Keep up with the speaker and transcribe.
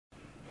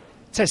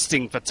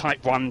Testing for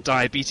type 1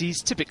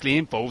 diabetes typically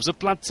involves a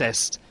blood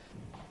test.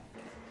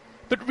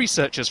 But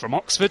researchers from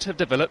Oxford have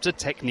developed a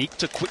technique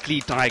to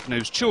quickly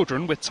diagnose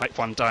children with type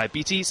 1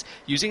 diabetes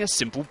using a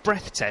simple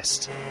breath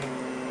test.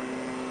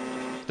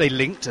 They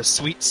linked a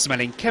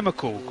sweet-smelling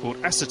chemical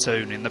called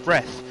acetone in the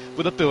breath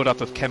with a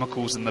build-up of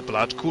chemicals in the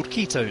blood called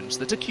ketones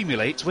that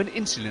accumulate when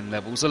insulin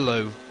levels are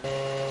low.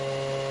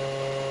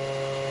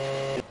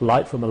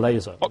 Light from a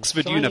laser.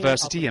 Oxford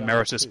University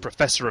Emeritus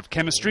Professor of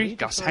Chemistry,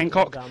 Gus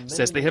Hancock,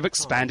 says they have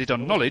expanded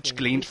on knowledge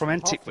gleaned from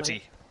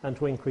antiquity. And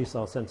to increase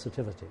our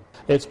sensitivity.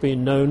 It's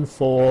been known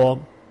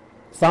for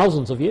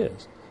thousands of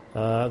years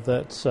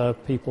that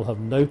people have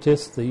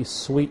noticed the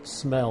sweet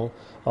smell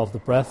of the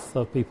breath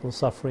of people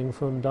suffering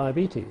from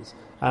diabetes.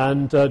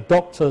 And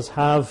doctors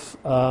have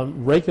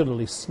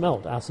regularly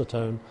smelt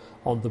acetone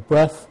on the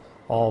breath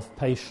of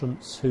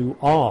patients who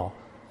are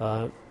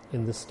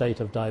in the state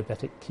of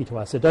diabetic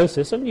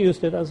ketoacidosis and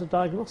used it as a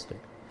diagnostic.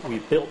 We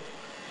built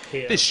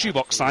here this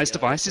shoebox-sized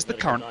device is the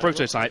current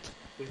prototype.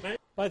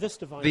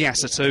 The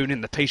acetone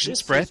in the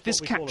patient's breath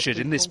is captured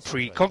in this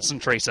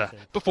pre-concentrator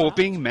before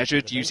being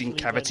measured using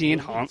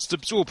cavity-enhanced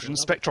absorption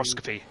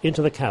spectroscopy.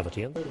 Into the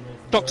cavity.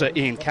 Dr.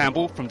 Ian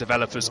Campbell from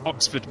developers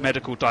Oxford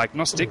Medical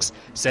Diagnostics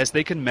says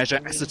they can measure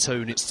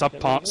acetone its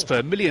subparts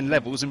per million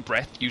levels in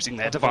breath using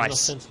their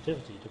device.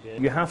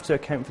 You have to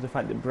account for the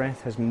fact that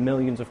breath has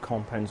millions of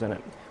compounds in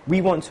it.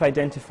 We want to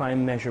identify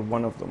and measure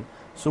one of them.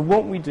 So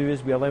what we do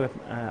is we allow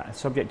a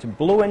subject to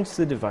blow into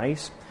the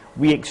device,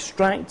 we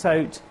extract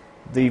out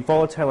the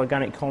volatile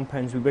organic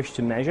compounds we wish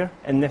to measure,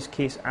 in this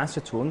case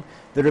acetone.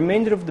 The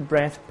remainder of the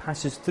breath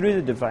passes through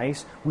the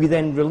device. We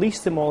then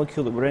release the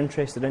molecule that we're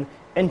interested in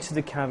into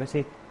the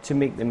cavity to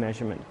make the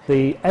measurement.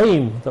 The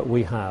aim that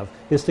we have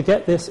is to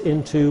get this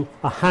into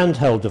a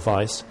handheld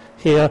device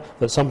here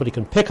that somebody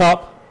can pick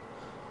up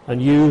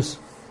and use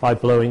by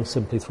blowing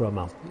simply through a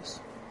mouthpiece.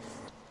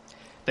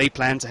 They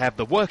plan to have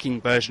the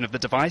working version of the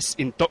device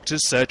in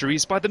doctors'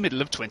 surgeries by the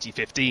middle of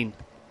 2015.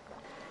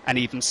 An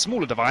even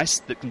smaller device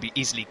that can be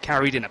easily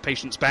carried in a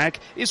patient's bag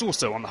is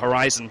also on the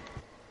horizon.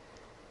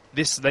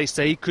 This, they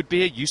say, could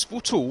be a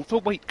useful tool for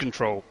weight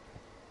control.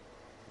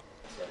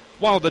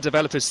 While the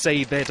developers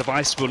say their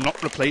device will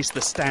not replace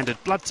the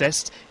standard blood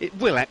test, it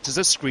will act as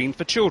a screen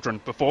for children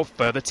before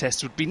further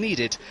tests would be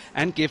needed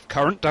and give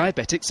current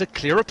diabetics a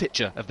clearer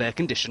picture of their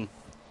condition.